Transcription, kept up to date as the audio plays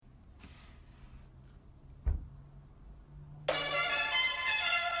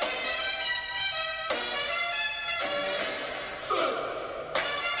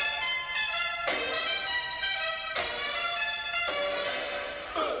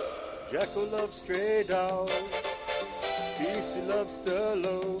Jacko loves stray dogs. Beastie loves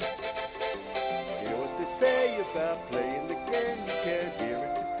Stallone. You know what they say about playing the game? You can't hear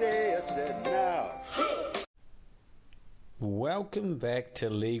it today. I said now. Welcome back to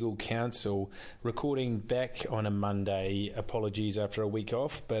Legal Counsel. Recording back on a Monday. Apologies after a week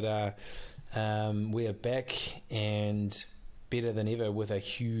off, but we are back and better than ever with a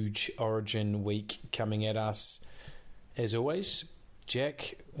huge Origin week coming at us. As always,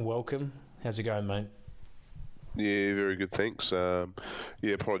 Jack, welcome. How's it going, mate? Yeah, very good, thanks.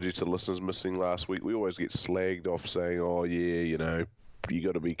 Apologies to the listeners missing last week. We always get slagged off saying, oh, yeah, you know, you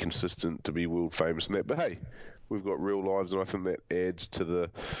got to be consistent to be world famous and that. But hey, we've got real lives, and I think that adds to the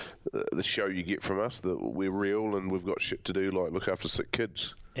show you get from us, that we're real and we've got shit to do, like look after sick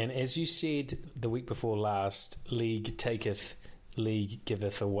kids. And as you said the week before last, league taketh, league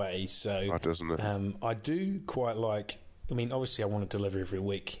giveth away. So doesn't it? I do quite like. I mean, obviously, I want to deliver every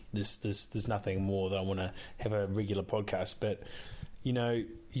week. There's nothing more that I want to have a regular podcast. But, you know,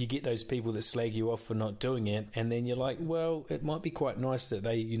 you get those people that slag you off for not doing it, and then you're like, well, it might be quite nice that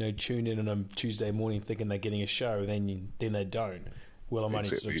they, you know, tune in on a Tuesday morning thinking they're getting a show, then they don't. Well, I'm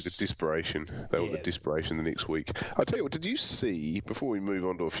exactly, only the desperation. They were the desperation the next week. I'll tell you what, did you see, before we move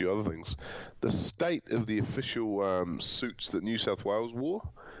on to a few other things, the state of the official suits that New South Wales wore?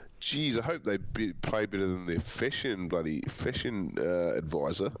 Jeez, I hope they play better than their fashion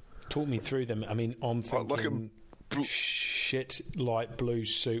advisor. Talk me through them. I mean, I'm thinking shit light blue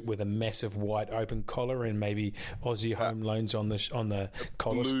suit with a massive white open collar and maybe Aussie Home Loans on the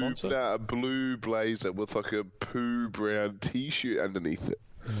collar sponsor. Blue blazer with like a poo brown t-shirt underneath it.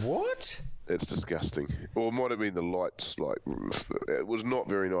 What? It's disgusting. Or it might have been the lights. Like, it was not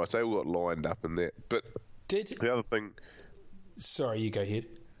very nice. They all got lined up in that. But the other thing. Sorry, you go ahead.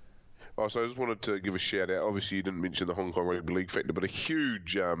 Oh, so I just wanted to give a shout out. Obviously, you didn't mention the Hong Kong Rugby League factor, but a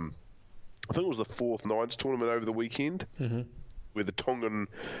huge, I think it was the fourth Nines tournament over the weekend, where the Tongan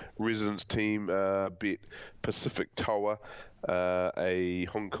residents team beat Pacific Toa, a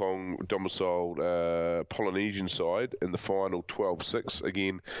Hong Kong domiciled Polynesian side, in the final 12-6.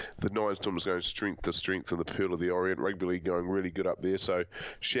 Again, the Nines tournament is going strength to strength in the Pearl of the Orient. Rugby League going really good up there. So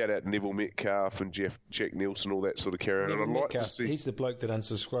shout out Neville Metcalf and Jack Nelson, all that sort of carry on. I'd like to see. He's the bloke that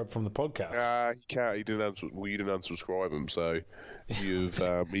unsubscribed from the podcast. He can't. He didn't. You didn't unsubscribe him, so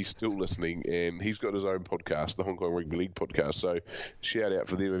he's still listening, and he's got his own podcast, the Hong Kong Rugby League podcast. So shout out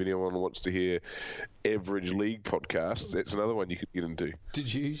for them if anyone wants to hear average league podcasts. That's another one you could get into.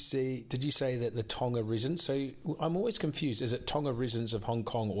 Did you say that the Tonga residents? So I'm always confused. Is it Tonga residents of Hong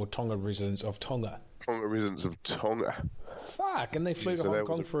Kong or Tonga residents of Tonga? Tonga residents of Tonga. Fuck! And they flew to Hong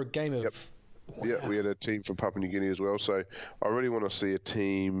Kong for a game of. Yep. Wow. Yeah, we had a team from Papua New Guinea as well. So I really want to see a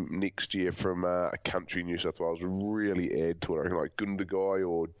team next year from a country, New South Wales, really add to it. I reckon like Gundagai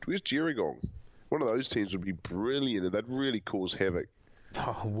or where's Gerringong? One of those teams would be brilliant, and they'd really cause havoc.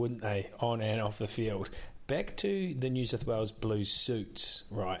 Oh, wouldn't they? On and off the field. Back to the New South Wales Blues suits,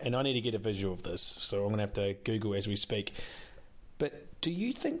 right? And I need to get a visual of this, so I'm going to have to Google as we speak. But do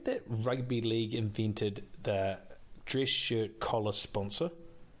you think that Rugby League invented the dress shirt collar sponsor?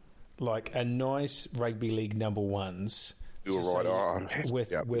 Like a nice Rugby League number ones. You're right.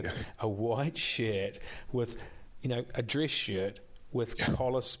 With a white shirt, with, you know, a dress shirt with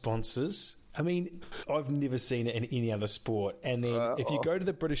collar sponsors. I mean, I've never seen it in any other sport. And then if you go to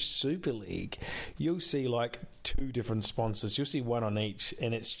the British Super League, you'll see like two different sponsors. You'll see one on each,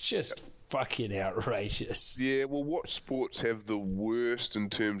 and it's just fucking outrageous. Yeah, well, what sports have the worst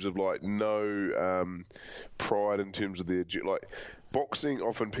in terms of like no pride in terms of their like boxing?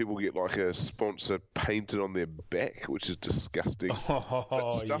 Often people get like a sponsor painted on their back, which is disgusting.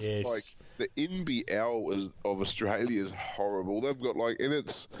 Oh, stuff yes. like the NBL of Australia is horrible. They've got like, and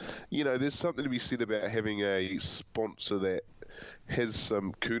it's, you know, there's something to be said about having a sponsor that has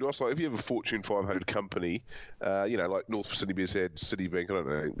some kudos. Like if you have a Fortune 500 company, you know, like North Sydney Bears had Citibank, I don't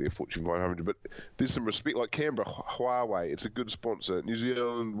know, they're Fortune 500, but there's some respect. Like Canberra, Huawei, it's a good sponsor. New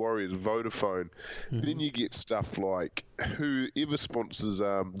Zealand Warriors, Vodafone. Then you get stuff like whoever sponsors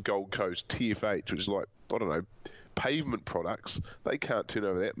Gold Coast, TFH, which is like, I don't know, pavement products. They can't turn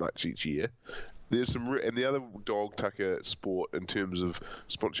over that much each year. There's some, and the other dog tucker sport in terms of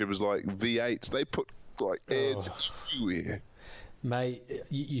sponsorship is like V8s. They put like ads everywhere. Mate,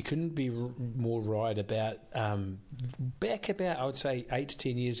 you couldn't be more right about back about, I would say, 8 to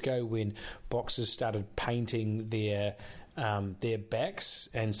 10 years ago when boxers started painting their backs,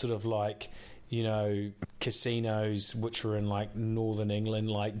 and sort of like, you know, casinos which were in like northern England,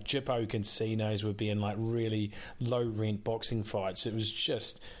 like Jippo casinos would be in like really low rent boxing fights. It was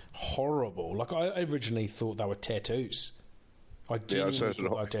just horrible. Like I originally thought they were tattoos. I genuinely so did thought I.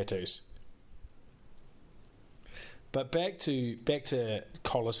 they were tattoos. But back to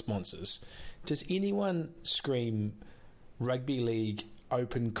collar sponsors. Does anyone scream rugby league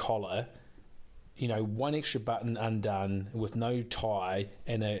open collar? You know, one extra button undone with no tie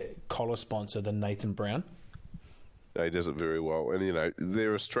and a collar sponsor than Nathan Brown? He does it very well. And, you know,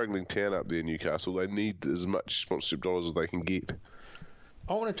 they're a struggling town up there, Newcastle. They need as much sponsorship dollars as they can get.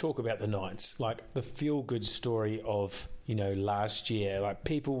 I want to talk about the Knights, like the feel-good story of, you know, last year. Like,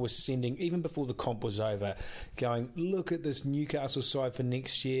 people were sending, even before the comp was over, going, look at this Newcastle side for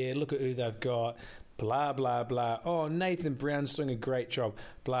next year, look at who they've got, blah, blah, blah. Oh, Nathan Brown's doing a great job,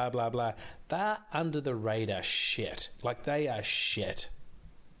 blah, blah, blah. They're under-the-radar shit. Like, they are shit.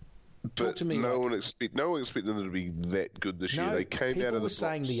 Talk to me. No one expected them to be that good this year. They came out of the People were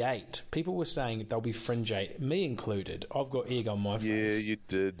saying the 8. People were saying they'll be fringe 8. Me included. I've got egg on my face. Yeah,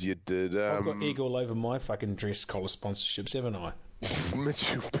 you did. I've got egg all over my fucking dress collar sponsorships, haven't I?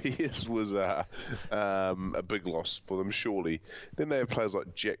 Mitchell Pearce was a big loss for them, surely. Then they have players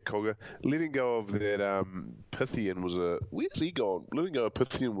like Jack Cogger. Letting go of that Pythian was a... Where's he gone? Letting go of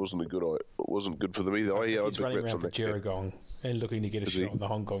Pythian wasn't good for them either. He's running around for Gerringong and looking to get a shot on the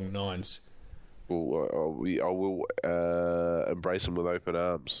Hong Kong Nines. Well, I will embrace him with open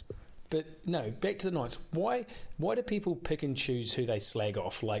arms. But no, back to the Knights. Why do people pick and choose who they slag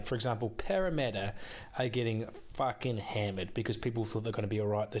off? Like, for example, Parramatta are getting fucking hammered because people thought they're going to be all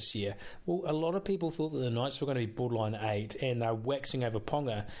right this year. Well, a lot of people thought that the Knights were going to be borderline 8 and they're waxing over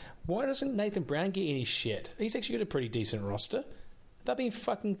Ponga. Why doesn't Nathan Brown get any shit? He's actually got a pretty decent roster. They're being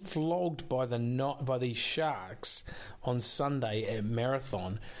fucking flogged by the Sharks on Sunday at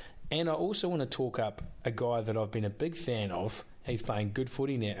Marathon. And I also want to talk up a guy that I've been a big fan of. He's playing good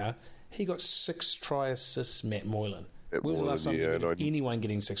footy now. He got 6 try assists, Matt Moylan. When was the last time you heard of anyone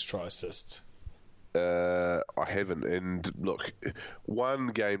getting 6 try assists? I haven't. And look, one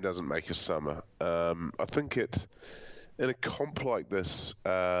game doesn't make a summer. I think in a comp like this,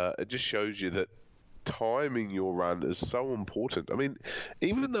 it just shows you that timing your run is so important. I mean,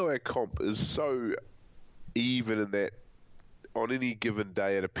 even though our comp is so even in that on any given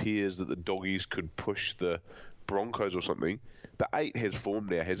day it appears that the Doggies could push the Broncos or something, the 8 has formed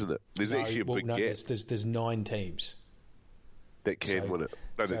now, hasn't it? There's actually a big gap. There's 9 teams that can win it.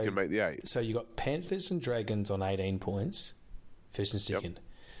 That can make the 8. So you got Panthers and Dragons on 18 points, first and second. Yep.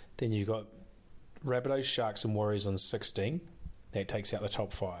 Then you've got Rabbitohs, Sharks and Warriors on 16. That takes out the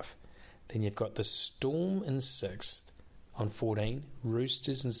top 5. Then you've got the Storm in 6th on 14,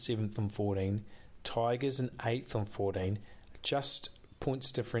 Roosters in 7th on 14, Tigers in 8th on 14, just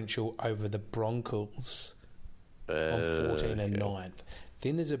points differential over the Broncos on 14 and 9th.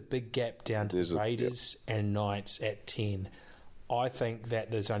 Then there's a big gap down to the Raiders and Knights at 10. I think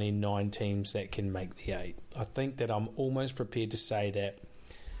that there's only 9 teams that can make the 8. I think that I'm almost prepared to say that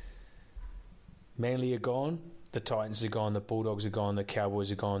Manly are gone, the Titans are gone, the Bulldogs are gone, the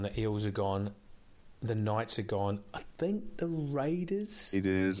Cowboys are gone, the Eels are gone, the Knights are gone. I think the Raiders... It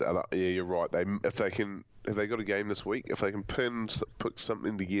is. Yeah, you're right. If they got a game this week, if they can put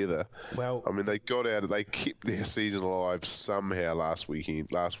something together, well, I mean, they kept their season alive somehow last weekend,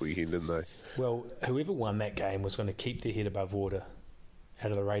 didn't they? Well, whoever won that game was going to keep their head above water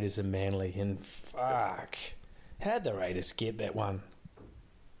out of the Raiders and Manly, and fuck, how'd the Raiders get that one?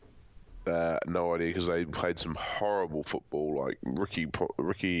 No idea, because they played some horrible football. Like Ricky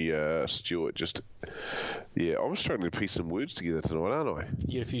Stewart, just I was struggling to piece some words together tonight, aren't I?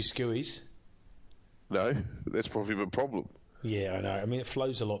 You had a few skewies. No, that's probably the problem. Yeah, I know. I mean, it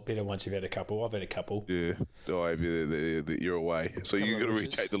flows a lot better once you've had a couple. I've had a couple. Yeah. You're away. So you've got to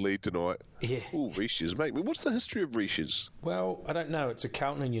retake the lead tonight. Yeah. Oh, Riches. Mate, what's the history of Riches? Well, I don't know. It's a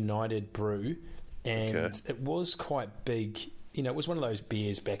Carlton and United brew, and it was quite big. You know, it was one of those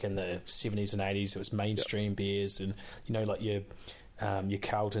beers back in the 70s and 80s. It was mainstream beers and, you know, like your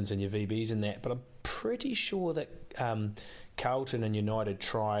Carltons and your VBs and that. But I'm pretty sure that Carlton and United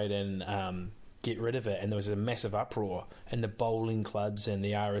tried and... get rid of it, and there was a massive uproar, and the bowling clubs and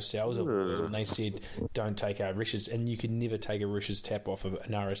the RSLs of the world, and they said, don't take our Riches, and you can never take a Riches tap off of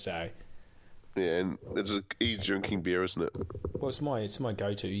an RSA. Yeah, and it's an easy drinking beer, isn't it? Well, it's my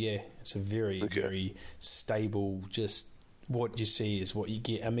go-to, yeah. It's a very, very stable, just what you see is what you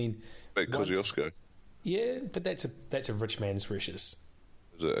get. I mean... Like Kosciuszko. Yeah, but that's a rich man's Riches.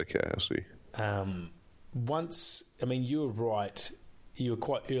 Is it? Okay, I see. You were right... You were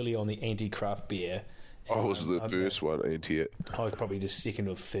quite early on the anti-craft beer. I was the first one anti it. I was probably the second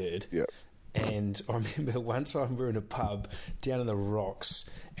or third. Yeah. And I remember one time we were in a pub down in the Rocks,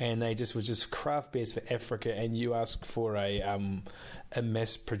 and they just was just craft beers for Africa, and you asked for a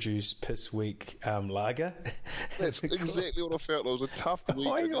mass-produced piss weak lager. That's exactly what I felt. It was a tough week.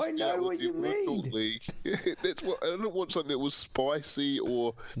 I know what you mean. League. That's what I didn't want something that was spicy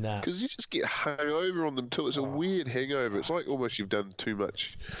or because you just get hungover on them too. It's a weird hangover. It's like almost you've done too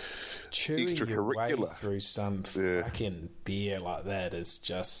much. Chewing your way through some fucking beer like that is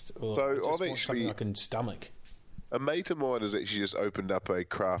just. I just want something I can stomach. A mate of mine has actually just opened up a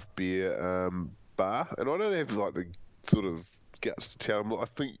craft beer bar, and I don't have like the sort of guts to tell him. I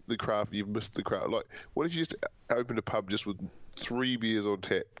think you've missed the craft. Like, what if you just opened a pub just with 3 beers on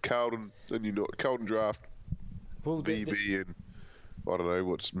tap, Carlton, and Carlton Draft, BB, and I don't know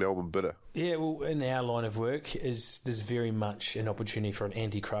what's Melbourne Bitter. Yeah, well, in our line of work, there's very much an opportunity for an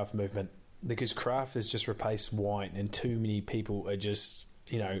anti-craft movement because craft has just replaced wine, and too many people are just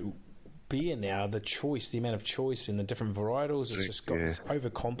beer now. The amount of choice in the different varietals, it's just got it's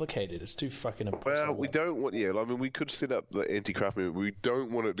overcomplicated. It's too fucking impossible. Well, we don't want. Yeah, I mean, we could set up the anti-craft movement. We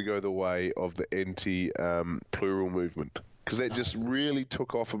don't want it to go the way of the anti-plural movement. Because that just really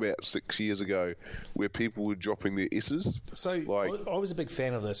took off about 6 years ago, where people were dropping their S's. So I was a big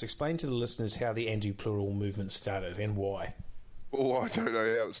fan of this. Explain to the listeners how the anti-plural movement started and why. Well, I don't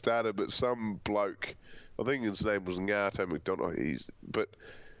know how it started, but some bloke, I think his name was Ngato McDonald, but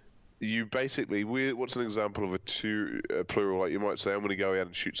you basically, what's an example of a plural? Like you might say, I'm going to go out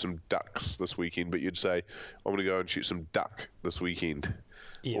and shoot some ducks this weekend, but you'd say, I'm going to go and shoot some duck this weekend.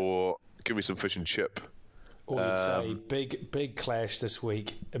 Yeah. Or give me some fish and chip. Or you'd say, big clash this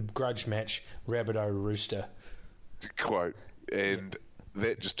week, a grudge match, Rabbitoh Rooster. Quote. And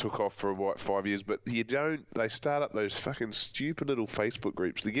that just took off for about 5 years. But they start up those fucking stupid little Facebook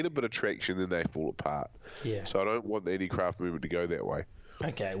groups. They get a bit of traction, then they fall apart. Yeah. So I don't want the anti-craft movement to go that way.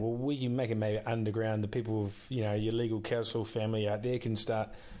 Okay, well, we can make it maybe underground. The people of, your legal counsel family out there can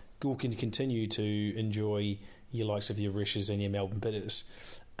continue to enjoy your likes of your Rishes and your Melbourne Bitters.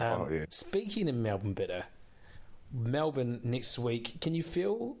 Speaking of Melbourne Bitter, Melbourne next week, can you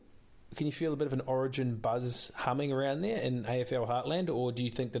feel a bit of an Origin buzz humming around there in AFL Heartland, or do you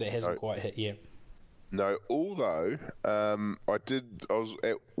think that it hasn't quite hit yet? No, although I was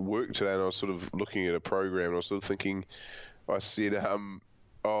at work today and I was sort of looking at a program and I was sort of thinking, I said,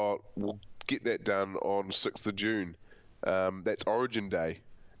 we'll get that done on 6th of June. That's Origin Day.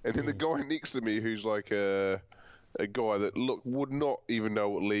 And then the guy next to me who's like a guy that would not even know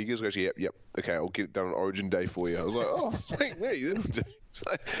what league is goes, yep, okay, I'll get it done on Origin Day for you. I was like, oh, thank me. So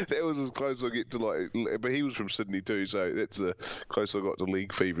that was as close as I get to but he was from Sydney too, so that's the close I got to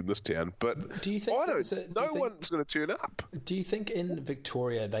league fever in this town. But do you think one's going to turn up. Do you think in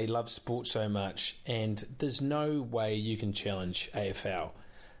Victoria they love sport so much, and there's no way you can challenge AFL?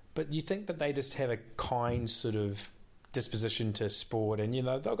 But you think that they just have a kind sort of disposition to sport, and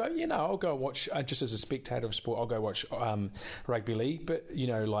they'll go, I'll go and watch just as a spectator of sport. I'll go watch rugby league, but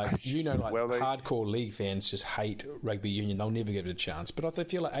hardcore league fans just hate rugby union. They'll never give it a chance. But I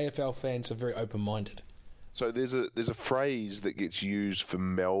feel like AFL fans are very open-minded. So there's a phrase that gets used for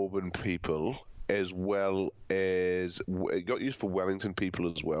Melbourne people as well as it got used for Wellington people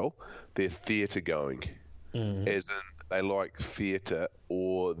as well. They're theatre going, as in they like theatre,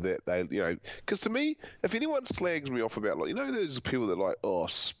 or that they, because to me, if anyone slags me off about, there's people that like, oh,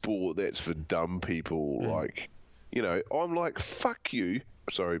 sport, that's for dumb people, I'm like, fuck you,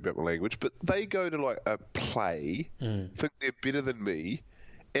 sorry about my language, but they go to like a play, think they're better than me,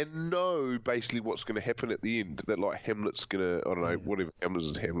 and know basically what's going to happen at the end, that like Hamlet's going to, I don't know, whatever, Hamlet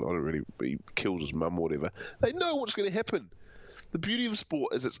is Hamlet, I don't really, he kills his mum or whatever, they know what's going to happen. The beauty of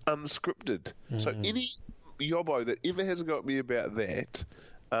sport is it's unscripted, so any yobbo that ever has got me about that,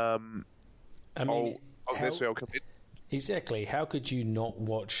 that's where I'll come in. Exactly. How could you not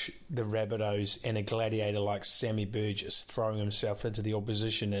watch the Rabbitohs and a gladiator like Sammy Burgess throwing himself into the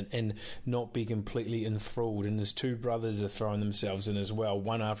opposition and not be completely enthralled? And his two brothers are throwing themselves in as well,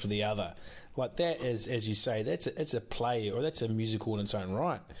 one after the other. Like that is, as you say, it's a play, or that's a musical in its own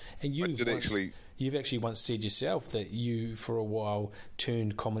right. And you've actually once said yourself that you, for a while,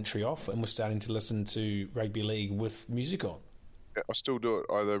 turned commentary off and were starting to listen to rugby league with music on. I still do it,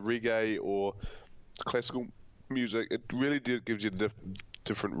 either reggae or classical music. It really gives you the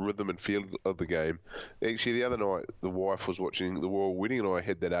different rhythm and feel of the game. Actually, the other night, the wife was watching the Royal Wedding, and I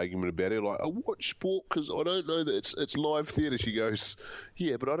had that argument about it. Like, I watch sport because I don't know that it's live theatre. She goes,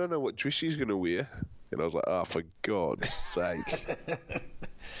 yeah, but I don't know what dress she's going to wear. And I was like, oh, for God's sake.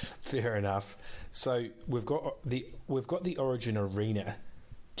 Fair enough. So we've got the Origin Arena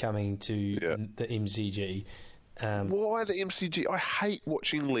coming to the MCG. Why the MCG? I hate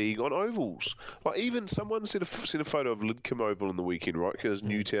watching league on ovals. Like even someone sent a photo of Lidcombe Oval on the weekend, right? Because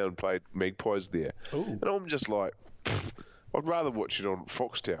Newtown played Magpies there, and I'm just like, I'd rather watch it on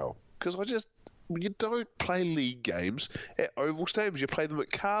Foxtel because you don't play league games at oval stadiums. You play them at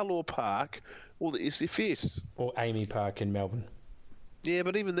Carlaw Park or the SFS or Amy Park in Melbourne. Yeah,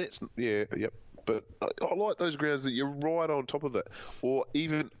 but even that's yep. But I like those grounds that you're right on top of it, or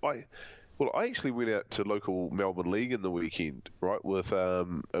even I actually went out to local Melbourne League in the weekend, right, with a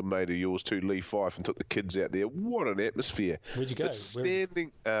mate of yours too, Lee Fife, and took the kids out there. What an atmosphere. Where'd you go? But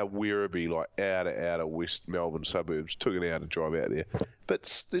standing Werribee, like out of West Melbourne suburbs, took an hour to drive out there.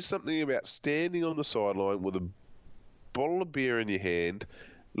 But there's something about standing on the sideline with a bottle of beer in your hand,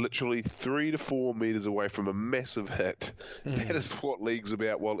 literally 3 to 4 metres away from a massive hit. That is what league's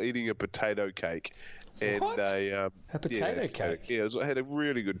about, while eating a potato cake. And what? A potato cake? Yeah, I had a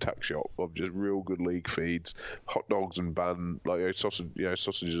really good tuck shop of just real good league feeds, hot dogs and bun, like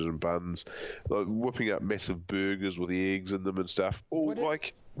sausages and buns, like whipping up massive burgers with eggs in them and stuff. What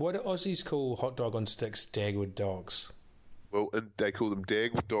do Aussies call hot dog on sticks Dagwood dogs? Well, and they call them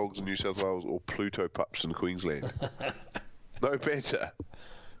Dagwood dogs in New South Wales or Pluto pups in Queensland. No better.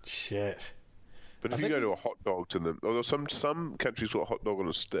 Shit. But if you go to a hot dog to them, although some countries call a hot dog on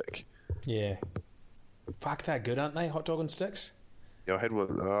a stick. Yeah. Fuck, they're good, aren't they? Hot dog on sticks? Yeah, I had one.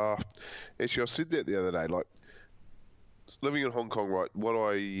 Actually, I said that the other day. Like, living in Hong Kong, right? What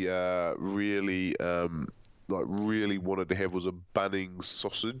I really wanted to have was a Bunnings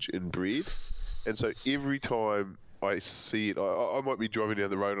sausage and bread. And so every time I see it, I might be driving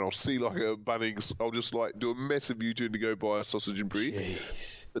down the road and I'll see like a Bunnings. I'll just like do a massive U-turn to go buy a sausage and bread.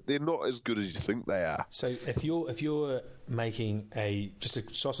 Jeez. But they're not as good as you think they are. So if you're making just a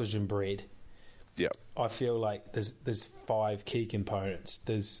sausage and bread. Yeah, I feel like there's 5 key components.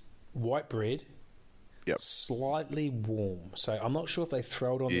 There's white bread, slightly warm. So I'm not sure if they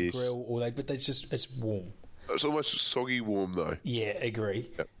throw it on the grill but it's warm. It's almost soggy warm though. Yeah,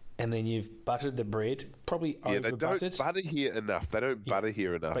 agree. Yep. And then you've buttered the bread, probably over they buttered. don't butter here enough. They don't butter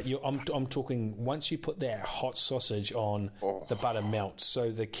here enough. But I'm talking once you put that hot sausage on, the butter melts.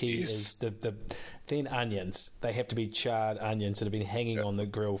 So the key is the then onions. They have to be charred onions that have been hanging on the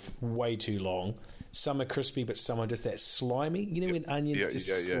grill for way too long. Some are crispy, but some are just that slimy. You know when onions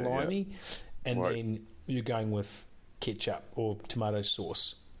slimy? And then you're going with ketchup or tomato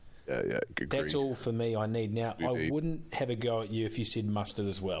sauce. Yeah, that's all for me I need. Now, I wouldn't have a go at you if you said mustard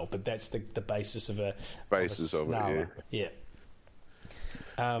as well, but that's the basis of a snarler. Yeah.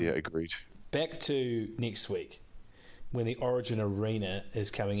 Agreed. Back to next week, when the Origin Arena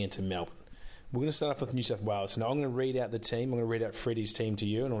is coming into Melbourne. We're going to start off with New South Wales. Now, I'm going to read out the team. I'm going to read out Freddie's team to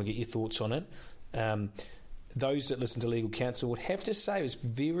you, and I want to get your thoughts on it. Those that listen to Legal Counsel would have to say it was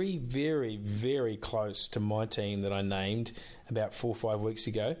very, very, very close to my team that I named about 4 or 5 weeks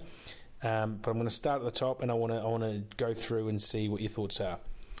ago. But I'm going to start at the top, and I want to go through and see what your thoughts are.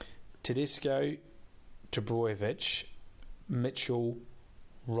 Tedesco, Trbojevic, Mitchell,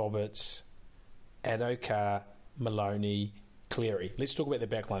 Roberts, Addo-Carr, Maloney, Cleary. Let's talk about the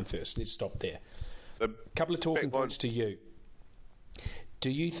backline first. Let's stop there. A couple of talking points to you. Do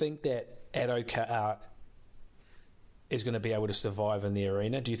you think that Addo-Carr is going to be able to survive in the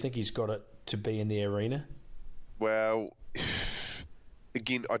arena? Do you think he's got it to be in the arena? Well,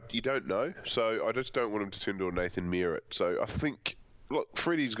 again, you don't know. So I just don't want him to turn into a Nathan Merritt. So I think, look,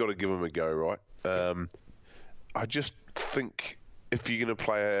 Freddie's got to give him a go, right? I just think if you're going to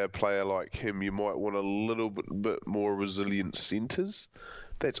play a player like him, you might want a little bit more resilient centres.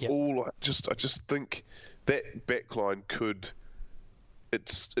 That's all. I just think that backline could.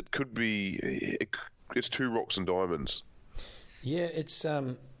 It's two rocks and diamonds. Yeah, it's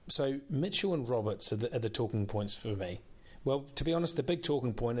so Mitchell and Roberts are the talking points for me. Well, to be honest, the big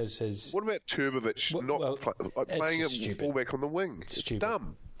talking point is his. What about Trbojevic playing a fullback on the wing? It's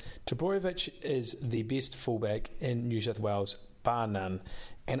dumb. Trbojevic is the best fullback in New South Wales, bar none.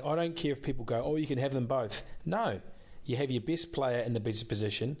 And I don't care if people go, "Oh, you can have them both." No, you have your best player in the best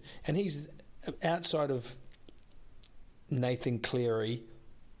position, and he's outside of Nathan Cleary.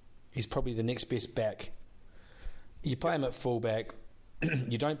 He's probably the next best back. You play him at fullback.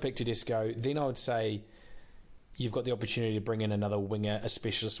 You don't pick Tedesco. Then I would say you've got the opportunity to bring in another winger, a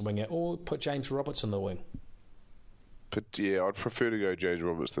specialist winger, or put James Roberts on the wing. But yeah, I'd prefer to go James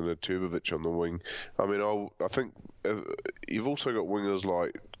Roberts than a Trbojevic on the wing. I mean, I think you've also got wingers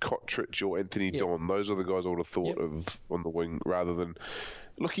like Kotrich or Anthony Don. Those are the guys I would have thought of on the wing rather than.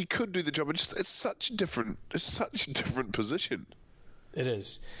 Look, he could do the job. It's such a different position. It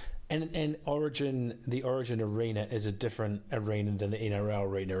is. And the Origin Arena is a different arena than the NRL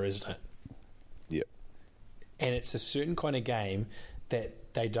arena, isn't it? Yeah. and it's a certain kind of game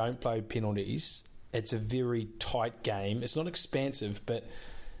that they don't blow penalties. It's a very tight game. It's not expansive, but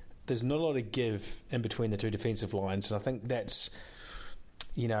there's not a lot of give in between the two defensive lines, and I think that's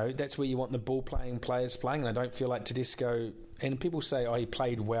where you want the ball-playing players playing, and I don't feel like Tedesco... And people say, he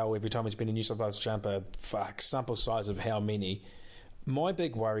played well every time he's been a New South Wales jumper. Fuck, sample size of how many. My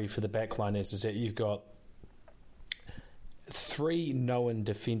big worry for the backline is that you've got 3 known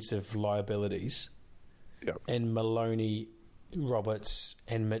defensive liabilities in Maloney, Roberts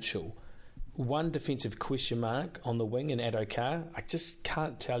and Mitchell. 1 defensive question mark on the wing in Addo-Carr. I just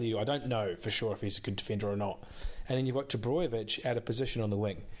can't tell you. I don't know for sure if he's a good defender or not. And then you've got Trbojevic out of position on the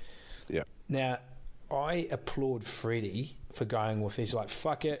wing. Yeah. Now, I applaud Freddie for going with this. Like,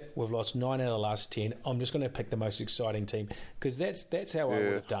 fuck it, we've lost 9 out of the last 10. I'm just going to pick the most exciting team, because that's how I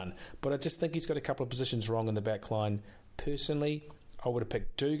would have done. But I just think he's got a couple of positions wrong in the back line. Personally, I would have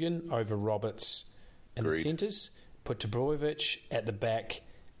picked Dugan over Roberts in the centres, put Trbojevic at the back,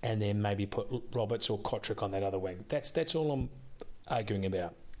 and then maybe put Roberts or Kotrick on that other wing. That's all I'm arguing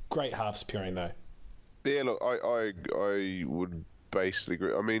about. Great halves pairing, though. Yeah, look, I would basically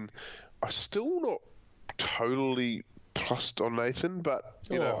agree. I mean, I'm still not totally plussed on Nathan, but,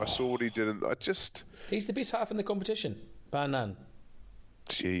 I saw what he did, and He's the best half in the competition, bar none.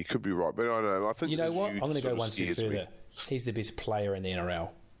 Yeah, you could be right, but I don't know. I think you know what? I'm going to go one step further. He's the best player in the NRL.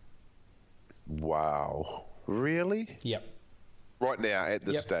 Wow. Really? Yep. Right now, at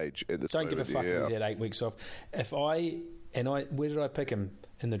this stage. Don't give a fuck if he's had 8 weeks off. Where did I pick him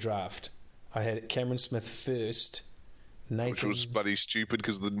in the draft? I had Cameron Smith first. Nathan... Which was bloody stupid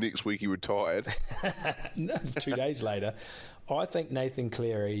because the next week he retired. No, 2 days later. I think Nathan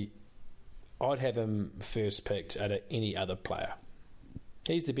Cleary, I'd have him first picked out of any other player.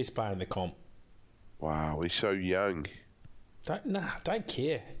 He's the best player in the comp. Wow, he's so young. Don't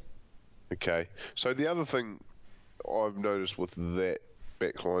care. Okay. So the other thing I've noticed with that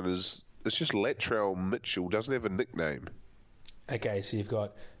backline is it's just Latrell Mitchell doesn't have a nickname. Okay, so you've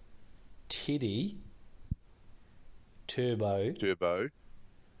got Teddy, Turbo.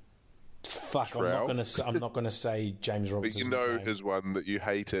 Fuck, Trout. I'm not gonna say James Robinson's But you know nickname. his one that you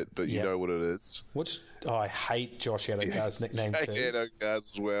hate it, but you know what it is. I hate Josh Addo-Carr's nickname too.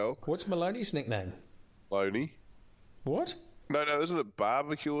 Addo-Car's as well. What's Maloney's nickname? Loney. What? No, isn't it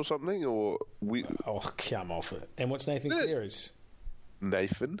barbecue or something? Or Oh, come off it. And what's Nathan Cleary's?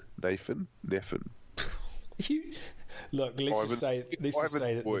 Nathan. Look, let's just say that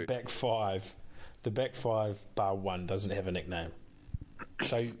the back five bar one doesn't have a nickname.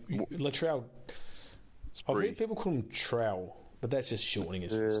 So Latrell, I've heard people call him Trell, but that's just shortening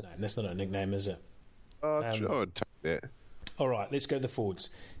his first name. That's not a nickname, is it? I would take that. All right, let's go to the forwards.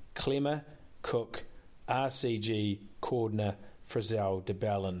 Clemmer, Cook, RCG, Cordner, Frizzell, de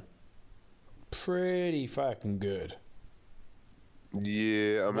Bellin. Pretty fucking good.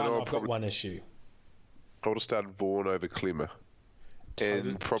 Yeah, I mean, I've got one issue. I would have started Vaughan over Clemmer.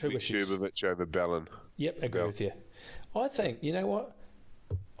 And probably Trbojevic over Bellin. Yep, agree with you. I think, you know what?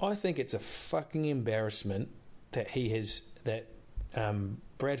 I think it's a fucking embarrassment that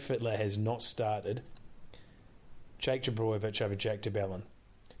Brad Fittler has not started Jake Trbojevic over Jack de Bellin.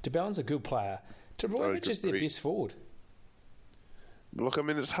 De Bellin's a good player. Trbojevic is their best forward. Look, I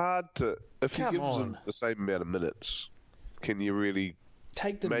mean, it's hard to... If you give them the same amount of minutes, can you really...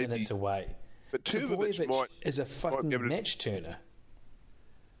 Take the minutes away. But Trbojevic is a fucking match turner.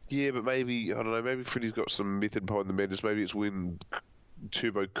 Yeah, but maybe, I don't know, maybe Freddie's got some method behind the madness. Maybe it's when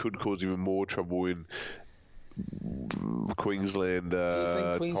Turbo could cause even more trouble in Queensland. Do you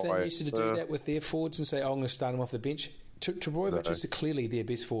think Queensland used to do that with their forwards and say, I'm going to start them off the bench? Trbojevic is clearly their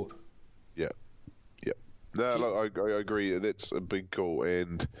best forward. Yeah. No, look, I agree. That's a big call.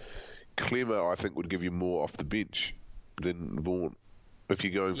 And Clemmer, I think, would give you more off the bench than Vaughan. If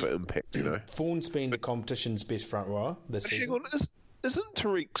you're going for impact, you know. Vaughan's been the competition's best front rower this season. Hang on, isn't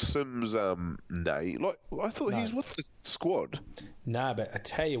Tariq Sims nay? Like, I thought he's with the squad. Nah, but I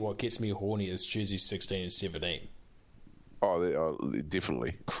tell you what gets me horny is jerseys 16 and 17. Oh, they are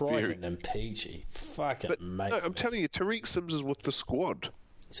definitely. Crichton and Peachy. Fucking mate. No, I'm telling you, Tariq Sims is with the squad.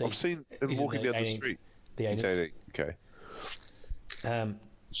 So I've seen him walking down the street. The 18th. Okay.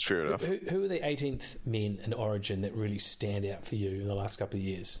 Fair enough. Who are the 18th men in Origin that really stand out for you in the last couple of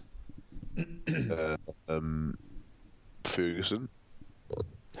years? Ferguson.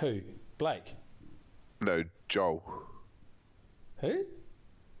 Who? Blake? No, Joel. Who?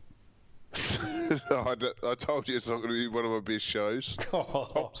 I told you it's not going to be one of my best shows. Joel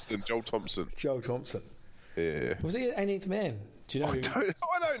Thompson. Joel Thompson. Yeah. Was he an 18th man? Do you know? I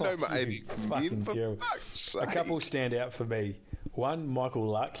don't know my 18th man. A couple stand out for me. One, Michael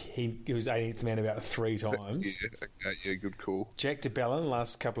Luck. He was 18th man about 3 times. Yeah, good call. Jack DeBellin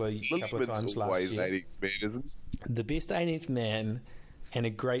last couple of times last always year. 18th man, isn't he? The best 18th man, and a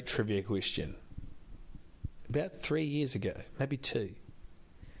great trivia question. About 3 years ago, maybe 2,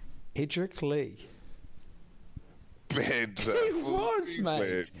 Edric Lee. Banter. He was,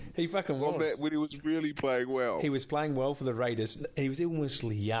 mate. He fucking was. When he was really playing well. He was playing well for the Raiders. He was almost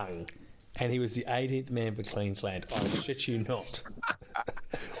young, and he was the 18th man for Queensland. I shit you not.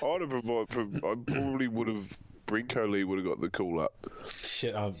 I probably would have. Brinko Lee would have got the call up.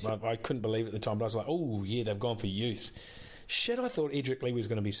 Shit, I couldn't believe it at the time, but I was like, oh, yeah, they've gone for youth. Shit, I thought Edric Lee was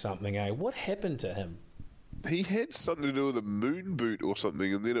going to be something, eh? What happened to him? He had something to do with a moon boot or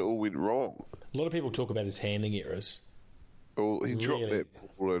something, and then it all went wrong. A lot of people talk about his handling errors. Well, he dropped that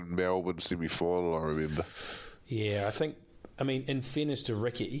ball in Melbourne semi-final, I remember. Yeah, I mean, in fairness to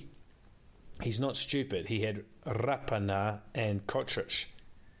Ricky, he's not stupid. He had Rapana and Kotrich.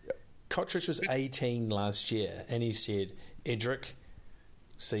 Kotrich was 18 last year, and he said, Edric,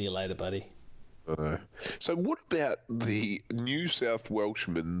 see you later, buddy. So what about the New South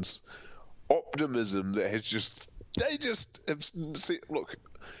Welshmen's optimism that has just... Look,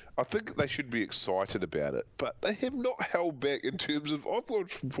 I think they should be excited about it, but they have not held back in terms of... I've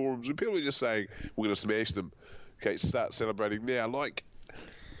watched from forums and people are just saying, we're going to smash them. Okay, start celebrating now. Like,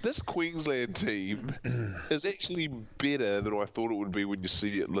 this Queensland team is actually better than I thought it would be when you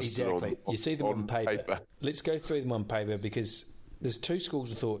see it listed exactly. on You see them on paper. Let's go through them on paper, because there's 2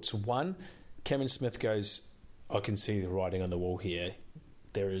 schools of thoughts. One, Cameron Smith goes, I can see the writing on the wall here.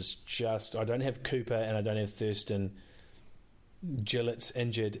 There is just... I don't have Cooper and I don't have Thurston. Gillett's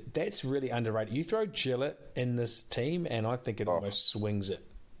injured. That's really underrated. You throw Gillett in this team and I think it almost swings it.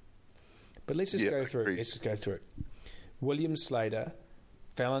 But let's just go through it. Let's just go through it. William Slater,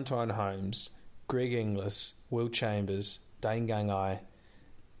 Valentine Holmes, Greg Inglis, Will Chambers, Dane Gangai,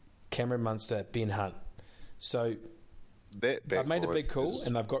 Cameron Munster, Ben Hunt. So they've made a big call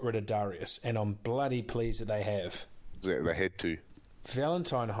and they've got rid of Darius, and I'm bloody pleased that they have. They had to.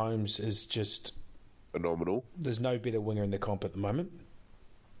 Valentine Holmes is just... phenomenal. There's no better winger in the comp at the moment.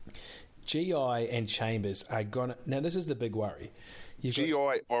 GI and Chambers are gonna... Now, this is the big worry. GI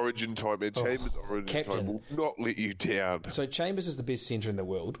origin time and Chambers origin captain. time will not let you down. So Chambers is the best centre in the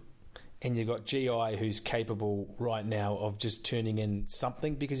world, and you've got GI who's capable right now of just turning in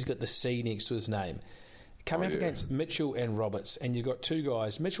something because he's got the C next to his name. Coming up against Mitchell and Roberts, and you've got 2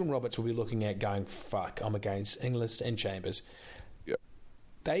 guys. Mitchell and Roberts will be looking at going, fuck, I'm against Inglis and Chambers.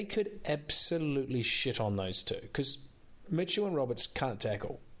 They could absolutely shit on those 2 because Mitchell and Roberts can't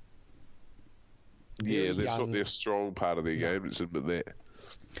tackle. That's not their strong part of their game, let's admit that.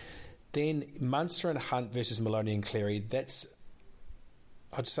 Then Munster and Hunt versus Maloney and Cleary, that's,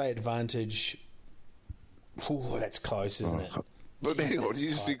 I'd say, advantage. Ooh, that's close, isn't it? But hang on, you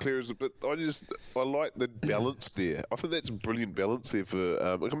see Cleary as a bit... I like the balance there. I think that's a brilliant balance there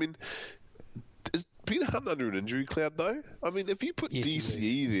for... is Peter Hunt under an injury cloud, though? I mean, if you put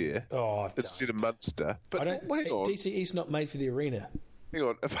DCE there instead of Munster... But hang on. DCE's not made for the arena. Hang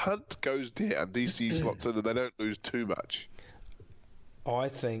on. If Hunt goes down, DCE slots in and they don't lose too much. I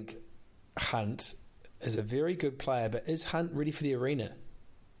think Hunt is a very good player, but is Hunt ready for the arena?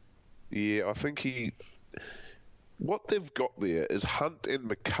 Yeah, I think he... What they've got there is Hunt and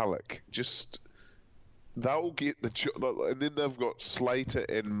McCulloch. Just... They'll get the job, and then they've got Slater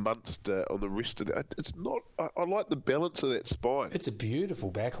and Munster on the rest of it. It's not... I like the balance of that spine. It's a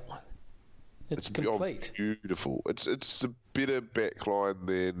beautiful backline. It's complete. Beautiful. It's a better backline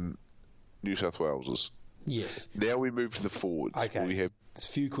than New South Wales's. Yes. Now we move to the forwards. Okay. We have There's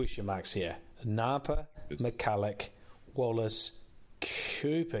a few question marks here. Napa, McCulloch, Wallace,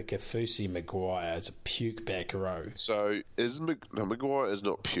 Cooper, Kafusi, Maguire as a puke back row. So Maguire is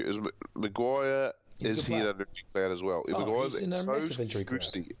not puke. Maguire... Is he under injury cloud as well? He's in a massive injury cloud.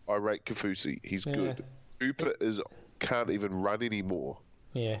 I rate Kafusi. He's good. Cooper can't even run anymore.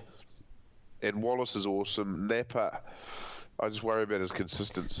 Yeah. And Wallace is awesome. Napa, I just worry about his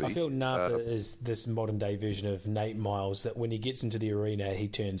consistency. I feel Napa is this modern day version of Nate Miles, that when he gets into the arena, he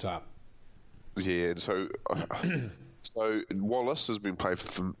turns up. Yeah, and so Wallace has been playing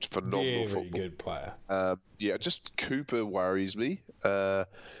phenomenal football. Very good player. Just Cooper worries me.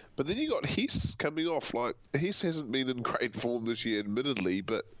 But then you got Hess coming off. Like, Hess hasn't been in great form this year, admittedly,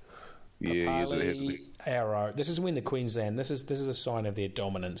 but Papali, Arrow. This is when the Queensland. This is a sign of their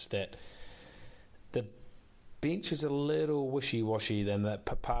dominance, that the bench is a little wishy-washy. Then that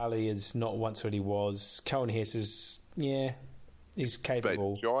Papali is not once what he was. Cohen Hess is he's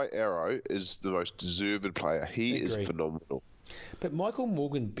capable. But Jai Arrow is the most deserved player. He is phenomenal. But Michael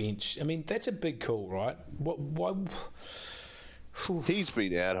Morgan bench. I mean, that's a big call, right? Why? Phew. He's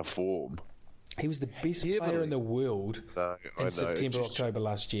been out of form. He was the best Yeah, player but- in the world No, I know. in September, Just- October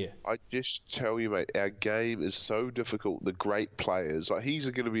last year. I just tell you, mate, our game is so difficult. The great players, like he's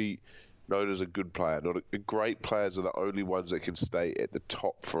going to be known as a good player. The great players are the only ones that can stay at the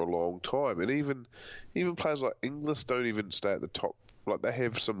top for a long time. And even players like Inglis don't even stay at the top. Like they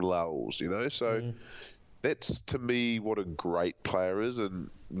have some lulls, you know. So that's to me what a great player is. And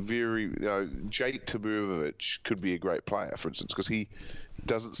Jake Taburovic could be a great player, for instance, because he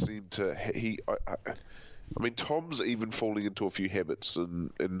doesn't seem to. I mean, Tom's even falling into a few habits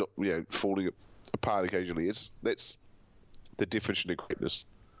and not, falling apart occasionally. That's the definition of greatness.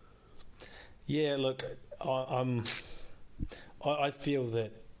 Yeah, look, I feel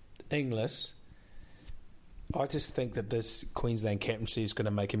that Inglis. I just think that this Queensland captaincy is going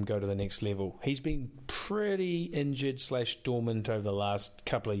to make him go to the next level. He's been pretty injured / dormant over the last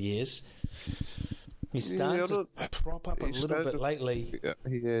couple of years. He's starting to prop up a little bit lately. Yeah,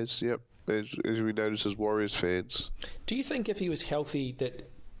 he has, yep. As we notice as Warriors fans. Do you think if he was healthy that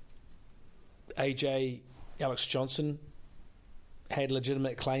Alex Johnson had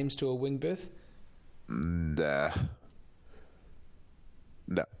legitimate claims to a wing berth? Nah.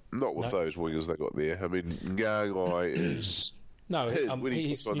 No, not with those wingers they got there. I mean, Ngangai is... No, when he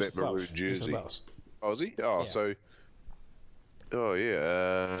he's puts on that maroon jersey. Oh, is he? Oh, Yeah. so... Oh,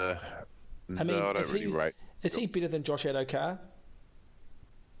 yeah. I mean, no, I don't really rate... Is he better than Josh Adokar?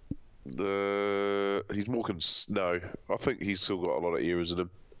 He's more... No, I think he's still got a lot of errors in him.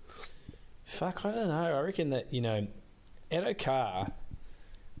 Fuck, I don't know. I reckon that, Adokar,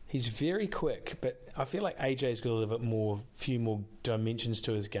 he's very quick, but I feel like AJ's got a little bit few more dimensions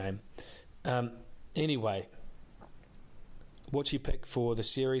to his game. Anyway, what's your pick for the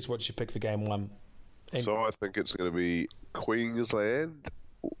series? What's your pick for game one? So I think it's going to be Queensland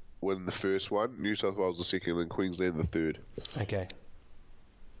win the first one, New South Wales the second, and Queensland the third. Okay.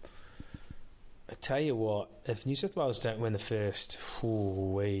 I tell you what, if New South Wales don't win the first, it's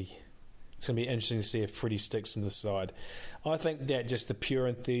going to be interesting to see if Freddie sticks in the side. I think that just the pure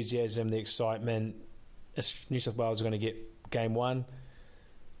enthusiasm, the excitement, New South Wales are going to get game one,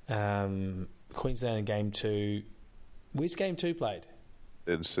 Queensland in game two. Where's game two played?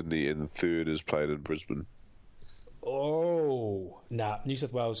 In Sydney, and the third is played in Brisbane. Oh, nah, New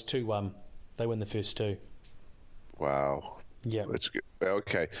South Wales 2-1. They win the first two. Wow. Yeah. That's good.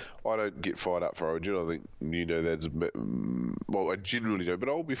 Okay. I don't get fired up for Origin. I think that's a bit... Well, I generally don't, but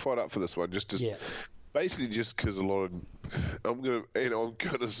I'll be fired up for this one. Basically just because I'm going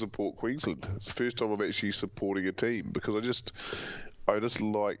to support Queensland. It's the first time I'm actually supporting a team because I just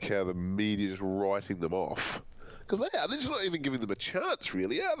like how the media is writing them off. Because they're just not even giving them a chance,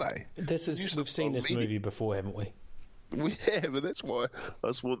 really, are they? We've seen this movie before, haven't we? We have, and that's why I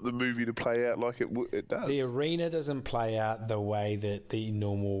just want the movie to play out like it does. The arena doesn't play out the way that the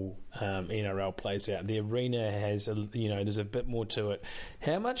normal NRL plays out. The arena has, there's a bit more to it.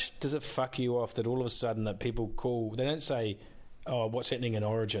 How much does it fuck you off that all of a sudden that people call, they don't say, oh, what's happening in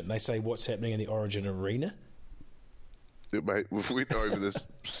Origin? They say, what's happening in the Origin arena? Yeah, mate, we've went over this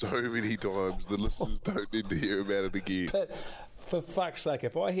so many times. The listeners don't need to hear about it again. But for fuck's sake,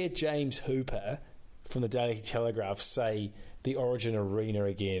 if I hear James Hooper from the Daily Telegraph say the Origin arena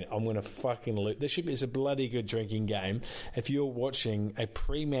again, I'm going to fucking lose. It's a bloody good drinking game. If you're watching a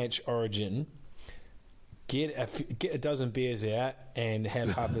pre-match Origin, get a dozen beers out and have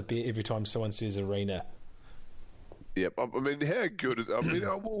half a beer every time someone says arena. Yep, I mean, how good is... I mean,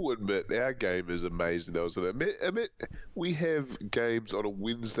 I will admit, our game is amazing, though, isn't it? Admit, we have games on a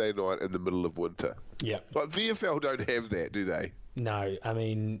Wednesday night in the middle of winter. Yeah. Like, VFL don't have that, do they? No, I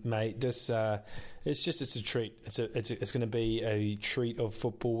mean, mate, this it's a treat. It's going to be a treat of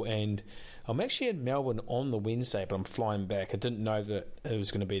football, and I'm actually in Melbourne on the Wednesday, but I'm flying back. I didn't know that it was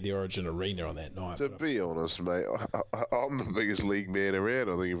going to be the Origin arena on that night. To be honest, mate, I'm the biggest league man around.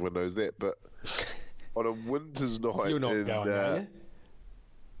 I think everyone knows that, but... On a winter's night, you're not going, are you?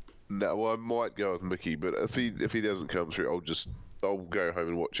 No, well, I might go with Mickey, but if he doesn't come through, I'll go home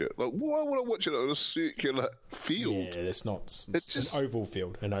and watch it. Like, why would I watch it on a circular field? Yeah, it's not. It's just an oval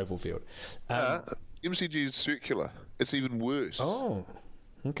field. MCG is circular. It's even worse. Oh,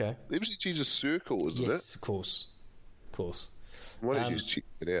 okay. MCG is a circle, isn't it? Yes, of course. Why don't you just check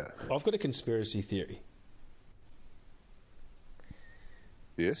it out? I've got a conspiracy theory.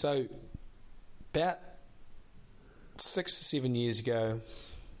 Yeah. So, about 6 or 7 years ago,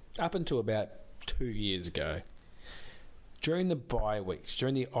 up until about 2 years ago, during the bye weeks,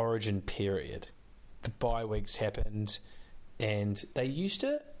 during the Origin period, the bye weeks happened, and they used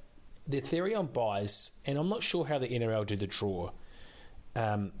to, their theory on buys, and I'm not sure how the NRL did the draw.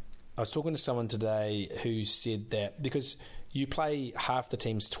 I was talking to someone today who said that because You play half the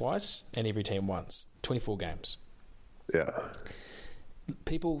teams twice and every team once. 24 games. Yeah.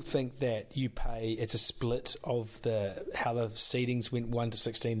 People think that it's a split of how the seedings went 1 to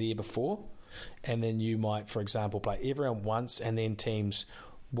 16 the year before, and then you might, for example, play everyone once and then teams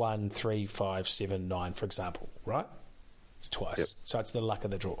 1, 3, 5, 7, 9, for example, right? It's twice. Yep. So it's the luck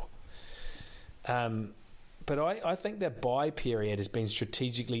of the draw. But I think that bye period has been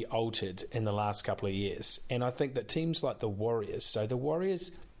strategically altered in the last couple of years. And I think that teams like the Warriors,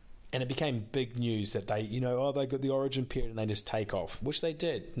 and it became big news that they got the origin period and they just take off, which they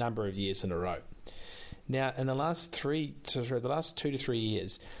did a number of years in a row. Now, in the last 2 to 3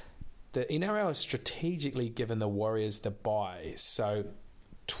 years, the NRL has strategically given the Warriors the bye. So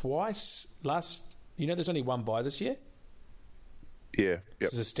twice there's only one bye this year? Yeah.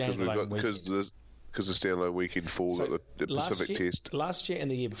 It's a standalone weekend. Because the standalone weekend falls at the Pacific Test. Last year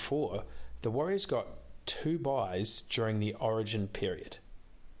and the year before, the Warriors got 2 byes during the origin period.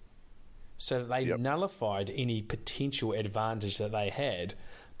 So that they nullified any potential advantage that they had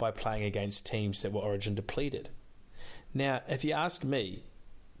by playing against teams that were origin depleted. Now, if you ask me,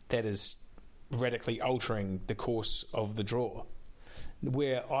 that is radically altering the course of the draw.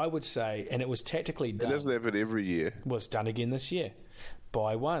 Where I would say, and it was tactically done. It doesn't happen every year. Well, it's done again this year.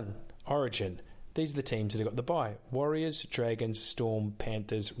 Bye 1, origin. These are the teams that have got the bye. Warriors, Dragons, Storm,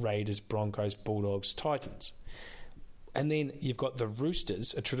 Panthers, Raiders, Broncos, Bulldogs, Titans. And then you've got the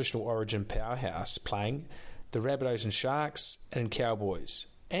Roosters, a traditional origin powerhouse, playing the Rabbitohs and Sharks and Cowboys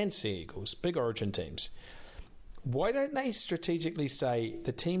and Sea Eagles, big origin teams. Why don't they strategically say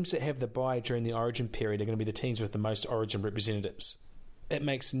the teams that have the bye during the origin period are going to be the teams with the most origin representatives? It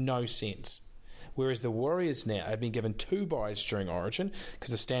makes no sense. Whereas the Warriors now have been given 2 byes during origin, because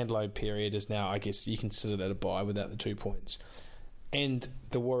the standalone period is now, I guess you consider that a bye without the 2 points. And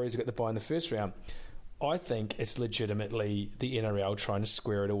the Warriors got the bye in the first round. I think it's legitimately the NRL trying to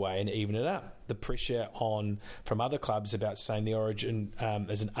square it away and even it up. The pressure from other clubs about saying the origin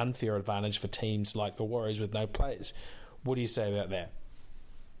is an unfair advantage for teams like the Warriors with no players. What do you say about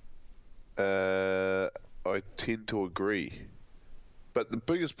that? I tend to agree. But the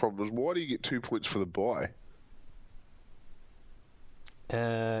biggest problem is, why do you get 2 points for the bye?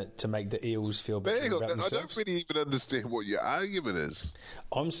 To make the Eels feel better about themselves. I don't really even understand what your argument is.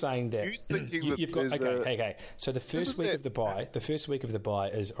 I'm saying that you've got okay. So the first week of the bye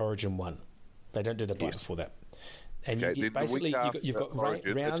is Origin 1. They don't do the bye before that. And you've got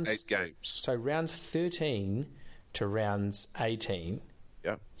Origin, rounds. 8 games. So rounds 13 to rounds 18.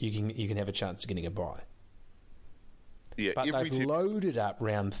 Yeah. You can have a chance of getting a bye. Yeah, but they've loaded up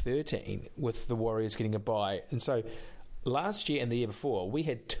round 13 with the Warriors getting a bye. And so last year and the year before, we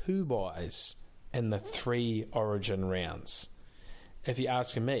had 2 byes in the 3 origin rounds. If you're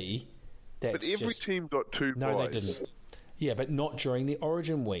asking me, that's But every team got 2 byes. No, they didn't. Yeah, but not during the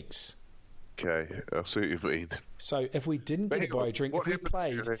origin weeks. Okay, I see what you mean. So if we didn't get a bye during...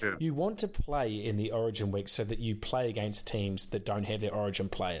 you want to play in the origin weeks so that you play against teams that don't have their origin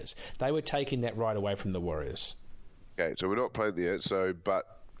players. They were taking that right away from the Warriors. Okay, so we're not playing there. But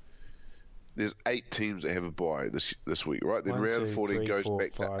there's 8 teams that have a bye this week, right? Then round 14 goes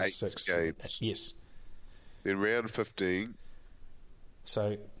back to 8 games. Yes. Then round 15.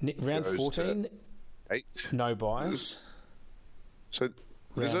 So round 14, 8. No byes. So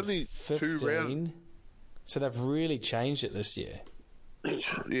there's only 15, 2 rounds. So they've really changed it this year.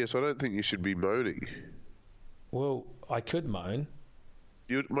 Yeah, so I don't think you should be moaning. Well, I could moan.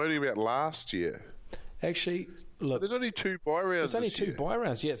 You're moaning about last year. Actually, look... There's only 2 bye rounds. There's only 2 bye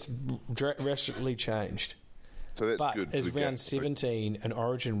rounds. Yeah, it's drastically changed. So that's good. But is round 17 an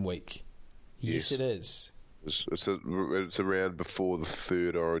origin week? Yes, it is. It's a round before the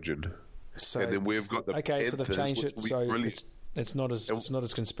 3rd origin. So, and then we've got the Panthers, so they've changed it. So it's not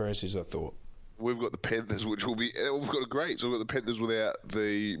as conspiracy as I thought. We've got the Panthers, which will be... We've got a great... So we've got the Panthers without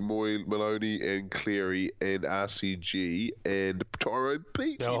the Moy, Maloney and Cleary and RCG and Tyrone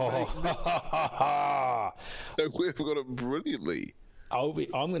Peach. Oh. So we've got it brilliantly.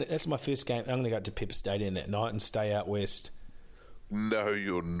 That's my first game. I'm going to go to Pepper Stadium that night and stay out west. No,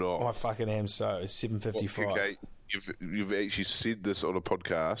 you're not. I fucking am so. 7:55. Okay, you've actually said this on a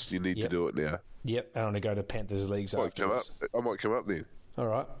podcast. You need to do it now. Yep, and I'm going to go to Panthers Leagues afterwards. I might come up then. All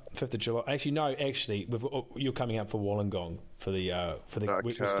right, 5th of July. Actually, no. You're coming up for Wollongong for the. No,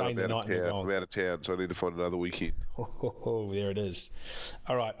 we're staying the night in the Gong. I'm out of town, so I need to find another weekend. Oh, there it is.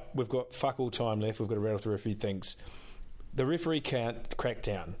 All right, we've got fuck all time left. We've got to rattle through a few things. The referee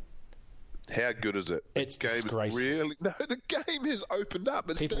crackdown. How good is it? It's disgraceful. The game has opened up.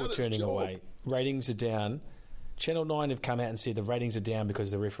 People are turning away. Ratings are down. Channel 9 have come out and said the ratings are down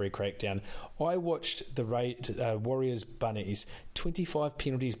because of the referee crackdown. I watched the Warriors Bunnies, 25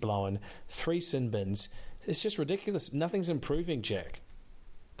 penalties blown, 3 sin bins. It's just ridiculous. Nothing's improving, Jack.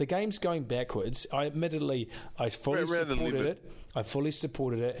 The game's going backwards. I fully supported it. I fully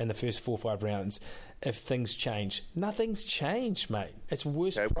supported it in the first 4 or 5 rounds. If things change, nothing's changed, mate. It's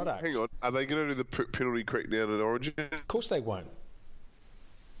worse product. Hang on, are they going to do the penalty crackdown at Origin? Of course they won't.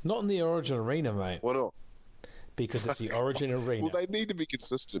 Not in the Origin Arena, mate. Why not? Because it's the Origin Arena. Well, they need to be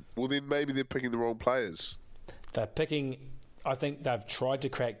consistent. Well, then maybe they're picking the wrong players. They're picking... I think they've tried to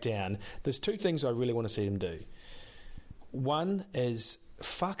crack down. There's 2 things I really want to see them do. One is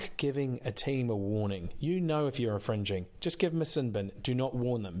fuck giving a team a warning. You know if you're infringing. Just give them a sin bin. Do not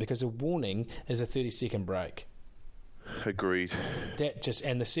warn them, because a warning is a 30-second break. Agreed.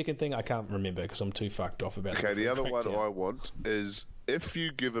 And the second thing I can't remember because I'm too fucked off about it. Okay, the other one I want is if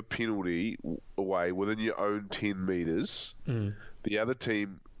you give a penalty away within your own 10 metres, the other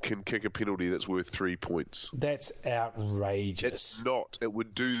team can kick a penalty that's worth 3 points. That's outrageous. It's not. It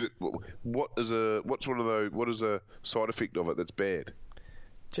would do. What is a side effect of it that's bad?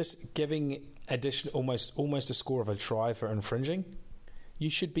 Just giving almost a score of a try for infringing. You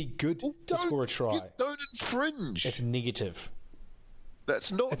should be good to score a try. You don't infringe. It's negative.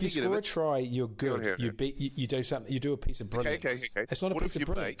 That's not if you negative. Score a try, you're good. Here. You do something. You do a piece of brilliance. Okay. It's not a piece of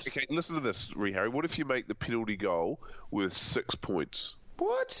brilliance. Okay, listen to this, Harry. What if you make the penalty goal worth 6 points?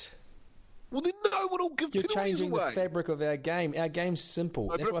 What? Well, then no one will give You're penalties changing away. the fabric of our game. Our game's simple.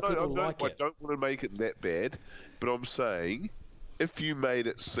 That's why people like it. I don't want to make it that bad, but I'm saying if you made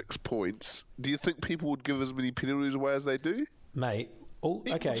it 6 points, do you think people would give as many penalties away as they do? Mate,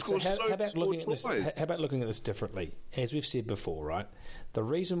 okay, so how about looking at this differently? As we've said before, right? The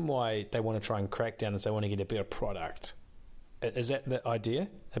reason why they want to try and crack down is they want to get a better product. Is that the idea?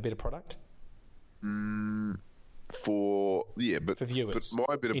 A better product? For viewers, but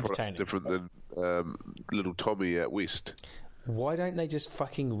my better product is different than little Tommy out west. Why don't they just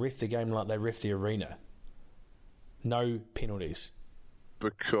fucking ref the game like they ref the arena? No penalties.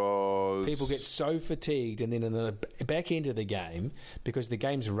 Because people get so fatigued, and then in the back end of the game, because the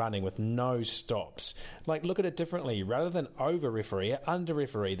game's running with no stops. Like, look at it differently. Rather than over referee, under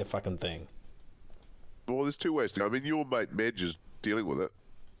referee the fucking thing. Well, there's 2 ways to go. I mean, your mate Madge is dealing with it.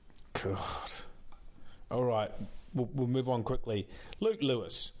 God. All right, we'll move on quickly. Luke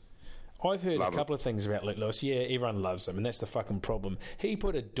Lewis. I've heard a couple of things about Luke Lewis. Yeah, everyone loves him, and that's the fucking problem. He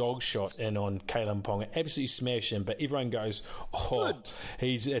put a dog shot in on Kalen Ponga, absolutely smashed him, but everyone goes,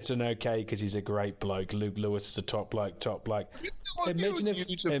 it's an okay because he's a great bloke. Luke Lewis is a top bloke. Imagine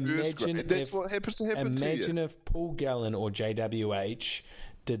if Paul Gallen or JWH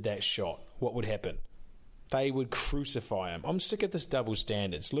did that shot. What would happen? They would crucify him. I'm sick of this double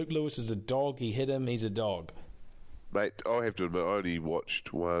standards. Luke Lewis is a dog. He hit him. He's a dog. Mate, I have to admit, I only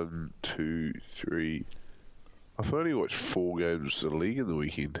watched 1, 2, 3. I've only watched 4 games of the league in the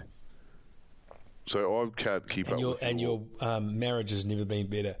weekend, so I can't keep up. Your marriage has never been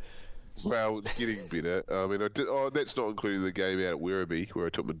better. Well, it's getting better. I mean, I did. Oh, that's not including the game out at Werribee where I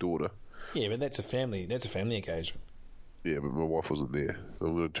took my daughter. Yeah, but that's a family occasion. Yeah, but my wife wasn't there.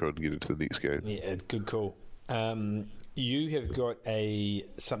 I'm going to try and get into the next game. Yeah, good call. You have got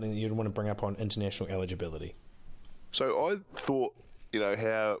something that you'd want to bring up on international eligibility. So I thought,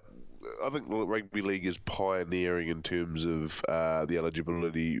 how I think the rugby league is pioneering in terms of the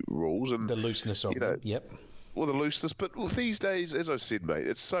eligibility rules and the looseness of them. Yep. Well, the looseness, but these days, as I said, mate,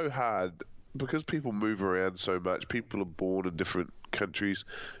 it's so hard because people move around so much. People are born in different countries.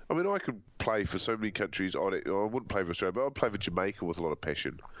 I mean, I could play for so many countries. I wouldn't play for Australia, but I'd play for Jamaica with a lot of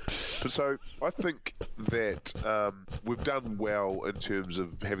passion. But so I think that we've done well in terms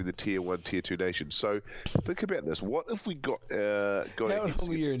of having the Tier 1, Tier 2 nations. So think about this. What if we got How long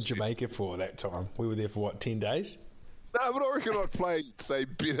were you in Jamaica for that time? We were there for, 10 days? No, but I reckon I'd play, say,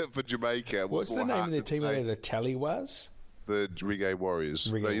 better for Jamaica. What's the name of the team where the tally was? The Reggae Warriors.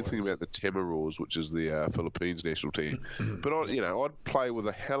 You're thinking about the Tamaraws, which is the Philippines national team. But I'd play with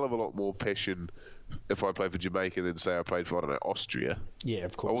a hell of a lot more passion if I played for Jamaica than say I played for Austria. Yeah,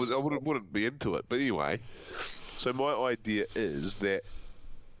 of course. I wouldn't be into it. But anyway, so my idea is that,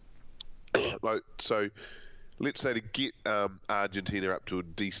 so let's say to get Argentina up to a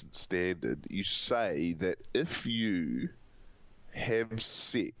decent standard, you say that if you have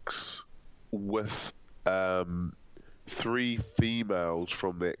sex with 3 females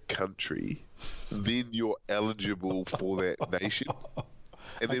from that country, then you're eligible for that nation.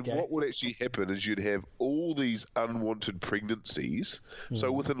 And then what would actually happen is you'd have all these unwanted pregnancies.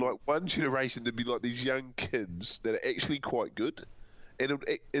 So within one generation, there'd be these young kids that are actually quite good.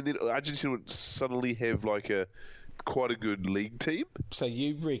 and then Argentina would suddenly have like quite a good league team. So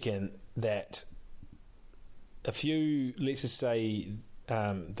you reckon that a few, let's just say,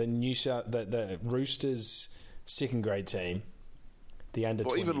 the Roosters second grade team, the under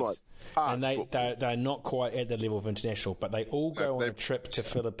 20s, even like and they're not quite at the level of international, but they all go on a trip to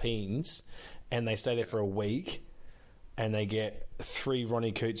Philippines, and they stay there for a week, and they get 3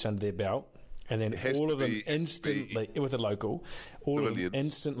 Ronnie Coots under their belt. And then all of them instantly, with a local, all of them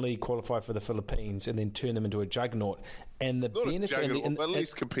instantly qualify for the Philippines and then turn them into a juggernaut. And the benefit, at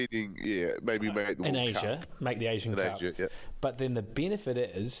least competing, maybe make the in World Asia, Cup. make the Asian Cup. Asia, yeah. But then the benefit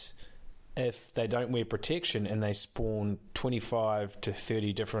is, if they don't wear protection and they spawn 25 to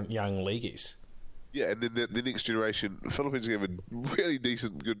 30 different young leagueies. Yeah, and then the next generation, the Philippines have a really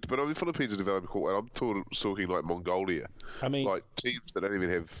decent, good. But I mean, Philippines are developing quite well. I'm talking like Mongolia. I mean, like teams that don't even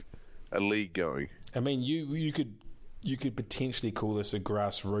have a league going. I mean, you could potentially call this a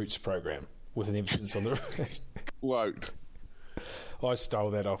grassroots program with an emphasis on the. Won't. I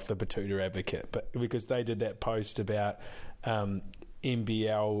stole that off the Batuta Advocate, but because they did that post about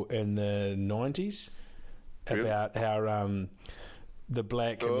NBL in the 90s about how the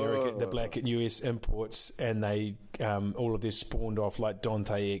black American, the black US imports, and they all of this spawned off like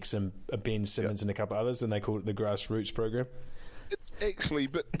Dante X and Ben Simmons and a couple others, and they called it the grassroots program. It's actually,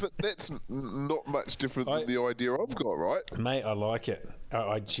 but that's not much different than the idea I've got, right? Mate, I like it.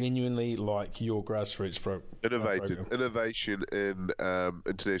 I genuinely like your grassroots program. Innovation in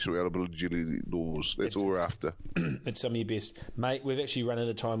international eligibility laws. That's all we're after. It's some of your best. Mate, we've actually run out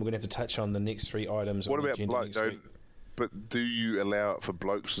of time. We're going to have to touch on the next 3 items. What on about the blokes? But do you allow it for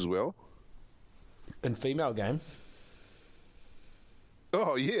blokes as well? In female game?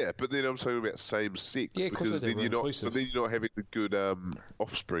 Oh yeah, but then I'm talking about same sex, because then you're not. But then you're not having the good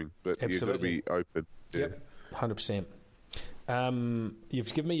offspring. But you've got to be open. Yep, 100%.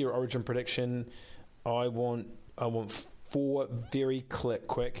 You've given me your origin prediction. I want 4 very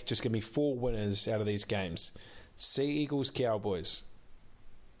quick. Just give me 4 winners out of these games. Sea Eagles, Cowboys.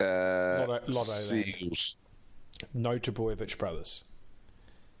 Lotto Sea Eagles. No Trbojevic brothers.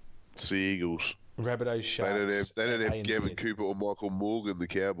 Sea Eagles. Rabbitohs, Sharks. They don't have Gavin Cooper or Michael Morgan, the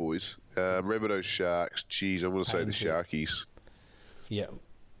Cowboys. Rabbitohs, Sharks. Geez, I'm going to say the Sharkies. Yeah.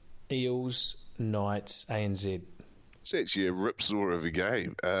 Eels, Knights, ANZ. It's actually a ripsaw of a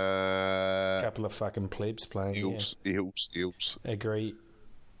game. Couple of fucking plebs playing. Eels. Agree.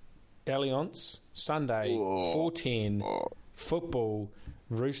 Allianz, Sunday, 4:10. Football,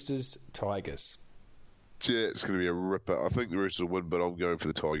 Roosters, Tigers. Yeah, it's going to be a ripper. I think the Roosters will win, but I'm going for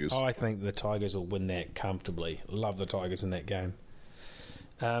the Tigers. I think the Tigers will win that comfortably. Love the Tigers in that game.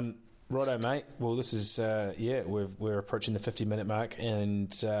 Righto, mate. Well, this is we're approaching the 50-minute mark,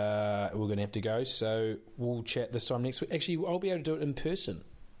 and we're going to have to go. So we'll chat this time next week. Actually, I'll be able to do it in person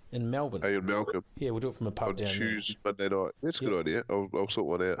in Melbourne. Hey, in Malcolm. Yeah, we'll do it from a pub down Tuesday, Monday night. That's a good idea. I'll sort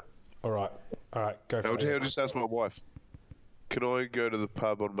one out. All right. Go for it. I'll just ask my wife. Can I go to the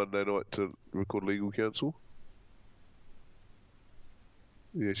pub on Monday night to record legal counsel?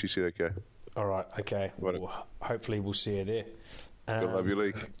 Yeah, she said okay. All right, okay. Right. Well, hopefully we'll see you there. Gotta love your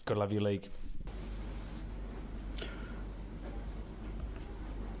league. Gotta love your league.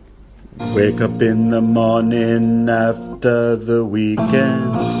 Wake up in the morning after the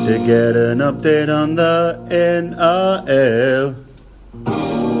weekend to get an update on the NRL.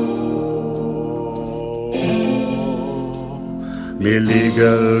 Me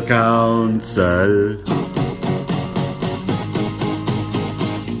legal counsel.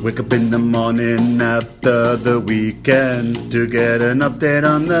 Wake up in the morning after the weekend to get an update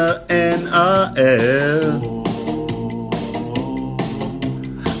on the NRL.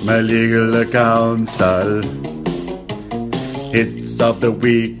 My legal counsel. Hits of the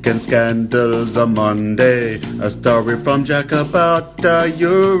week and scandals on Monday. A story from Jack about a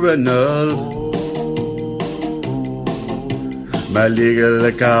urinal. My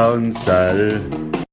legal counsel.